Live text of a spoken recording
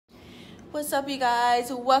What's up, you guys?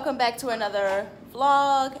 Welcome back to another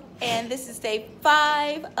vlog, and this is day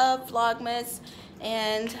 5 of Vlogmas.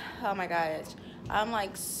 And oh my gosh, I'm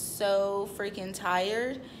like so freaking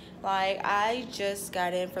tired. Like, I just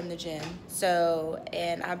got in from the gym,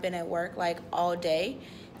 and I've been at work like all day,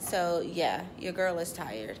 so yeah, your girl is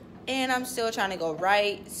tired, and I'm still trying to go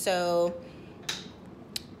right. So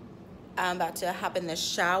I'm about to hop in the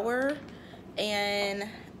shower, and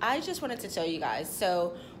I just wanted to tell you guys.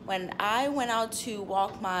 So when I went out to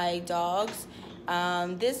walk my dogs,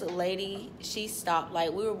 this lady, she stopped.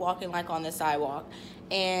 Like, we were walking like on the sidewalk,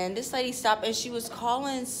 and this lady stopped, and she was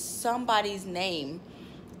calling somebody's name,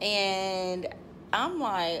 and I'm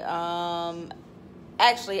like,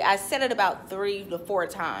 actually, I said it about 3 to 4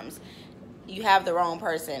 times. You have the wrong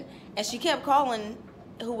person. And she kept calling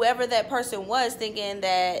whoever that person was, thinking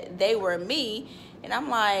that they were me. And I'm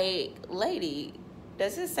like, lady,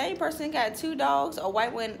 does this same person got 2 dogs, a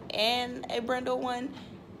white one and a brindle one,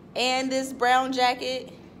 and this brown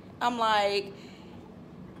jacket? I'm like,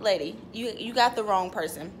 lady, you got the wrong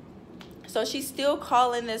person. So she's still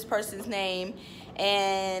calling this person's name,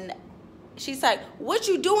 and she's like, what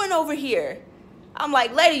you doing over here? I'm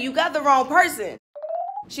like, lady, you got the wrong person.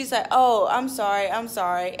 She's like, oh, I'm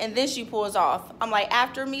sorry. And then she pulls off. I'm like,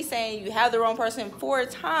 after me saying you have the wrong person 4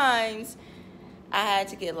 times, I had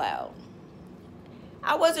to get loud.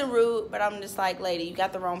 I wasn't rude, but I'm just like, lady, you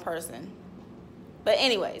got the wrong person. But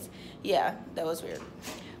anyways, yeah, that was weird.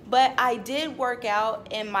 But I did work out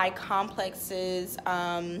in my complex's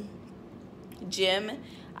gym.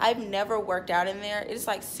 I've never worked out in there. It's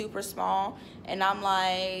like super small, and I'm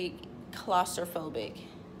like claustrophobic.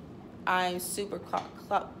 I'm super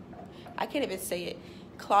I can't even say it.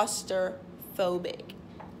 Claustrophobic.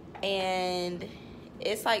 And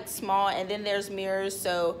it's like small, and then there's mirrors,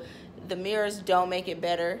 so the mirrors don't make it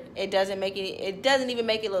better. It doesn't even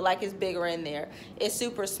make it look like it's bigger in there. It's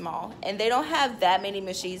super small, and they don't have that many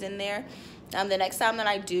machines in there. The next time that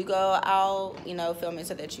I do go, I'll film it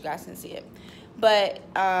so that you guys can see it. But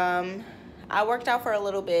I worked out for a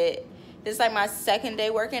little bit. This is like my 2nd day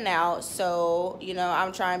working out, so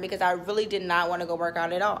I'm trying, because I really did not want to go work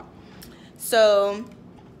out at all. So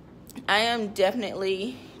I am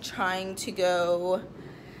definitely trying to go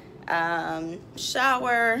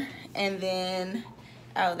shower, and then,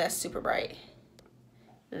 oh, that's super bright.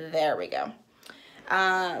 There we go.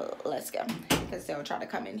 Let's go, because they'll try to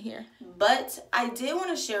come in here. But I did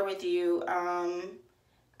want to share with you,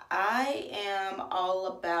 I am all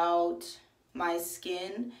about my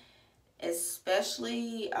skin,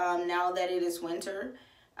 especially now that it is winter.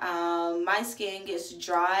 My skin gets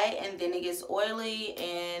dry, and then it gets oily,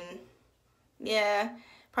 and yeah,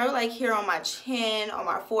 probably like here on my chin, on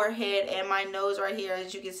my forehead, and my nose right here,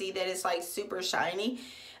 as you can see that it's like super shiny.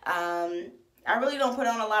 I really don't put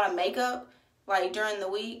on a lot of makeup like during the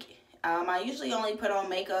week. I usually only put on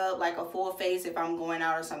makeup like a full face if I'm going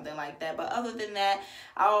out or something like that. But other than that,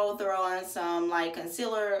 I'll throw on some like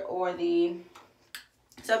concealer, or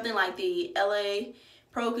something like the LA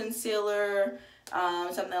Pro Concealer,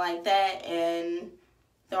 something like that, and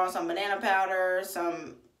throw on some banana powder,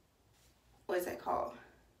 some, what is that called?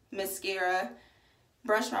 Mascara,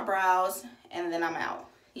 brush my brows, and then I'm out.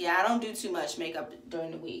 Yeah, I don't do too much makeup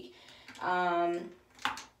during the week. And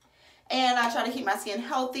I try to keep my skin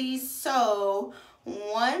healthy. So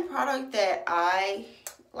one product that I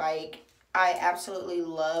absolutely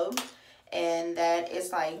love, and that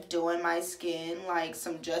is like doing my skin like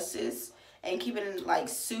some justice and keeping it like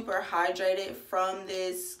super hydrated from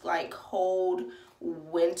this like cold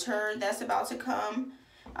winter that's about to come,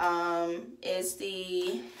 is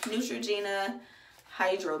the Neutrogena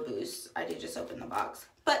Hydro Boost. I did just open the box,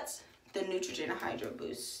 but the Neutrogena Hydro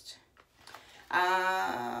Boost.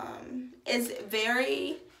 It's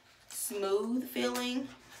very smooth feeling,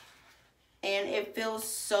 and it feels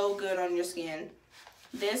so good on your skin.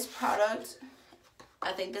 This product,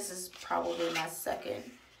 I think this is probably my 2nd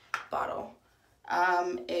bottle.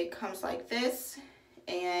 It comes like this,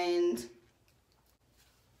 and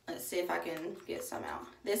let's see if I can get some out.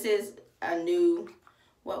 This is a new,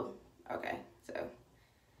 whoa, okay, so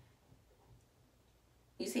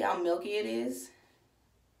you see how milky it is?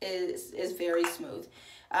 It's very smooth.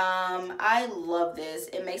 I love this.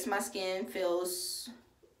 It makes my skin feel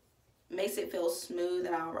smooth,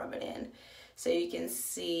 and I'll rub it in so you can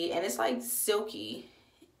see, and it's like silky,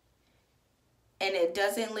 and it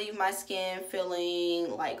doesn't leave my skin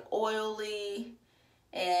feeling like oily,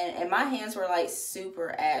 and my hands were like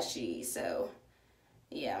super ashy, so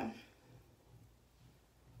yeah.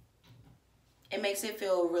 It makes it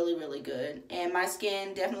feel really, really good. And my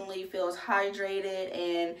skin definitely feels hydrated,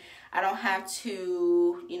 and I don't have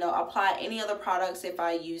to, you know, apply any other products if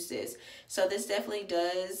I use this. So this definitely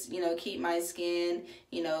does, you know, keep my skin,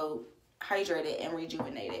 you know, hydrated and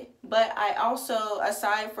rejuvenated. But I also,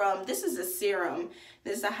 aside from, this is a serum.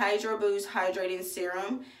 This is a Hydro Boost Hydrating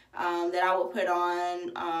Serum that I will put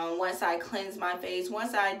on once I cleanse my face.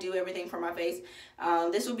 Once I do everything for my face,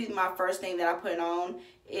 this will be my first thing that I put on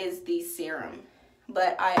is the serum.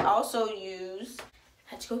 But I also use,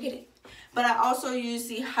 had to go get it. But I also use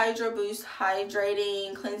the Hydro Boost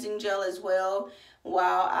Hydrating Cleansing Gel as well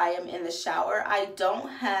while I am in the shower. I don't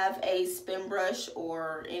have a spin brush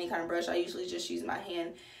or any kind of brush. I usually just use my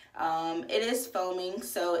hand. It is foaming,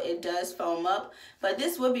 so it does foam up, but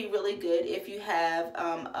this would be really good if you have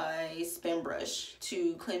a spin brush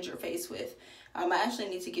to cleanse your face with. I actually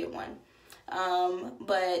need to get one.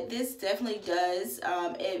 But this definitely does,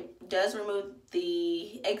 it does remove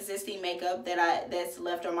the existing makeup that's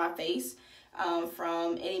left on my face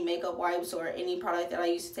from any makeup wipes or any product that I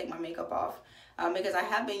use to take my makeup off. Because I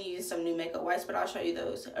have been using some new makeup wipes, but I'll show you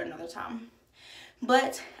those another time.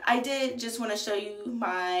 But I did just want to show you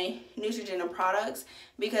my Neutrogena products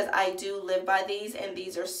because I do live by these, and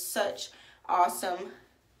these are such awesome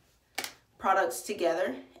products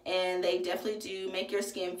together. And they definitely do make your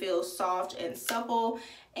skin feel soft and supple,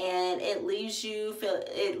 and it leaves your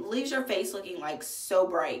face looking like so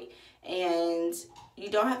bright. And you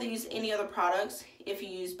don't have to use any other products if you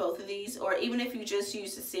use both of these, or even if you just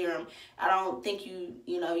use the serum. I don't think you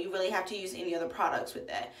really have to use any other products with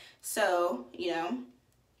that. So, you know,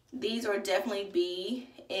 these are definitely be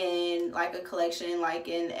in like a collection, like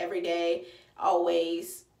in everyday,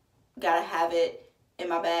 always gotta have it in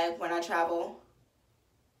my bag when I travel.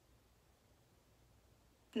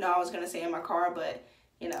 No, I was gonna say in my car, but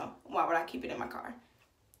you know, why would I keep it in my car?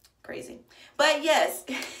 Crazy. But yes,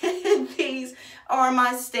 these are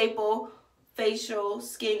my staple facial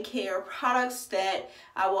skincare products that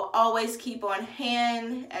I will always keep on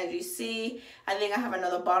hand. As you see, I think I have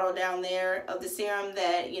another bottle down there of the serum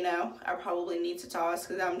that, you know, I probably need to toss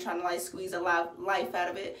because I'm trying to like squeeze a life out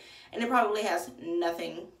of it, and it probably has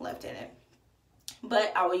nothing left in it,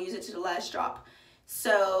 but I will use it to the last drop.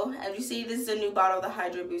 So as you see, this is a new bottle of the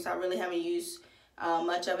Hydro Boost. I really haven't used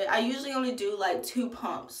much of it. I usually only do like 2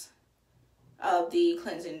 pumps of the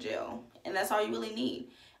cleansing gel, and that's all you really need.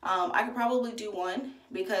 I could probably do 1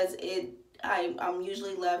 because I'm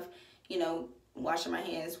usually left, you know, washing my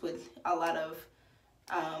hands with a lot of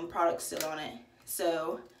products still on it.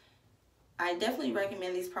 So I definitely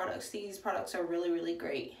recommend these products. These products are really, really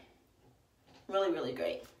great. Really, really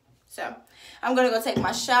great. So I'm gonna go take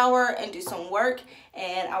my shower and do some work,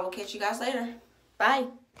 and I will catch you guys later. Bye.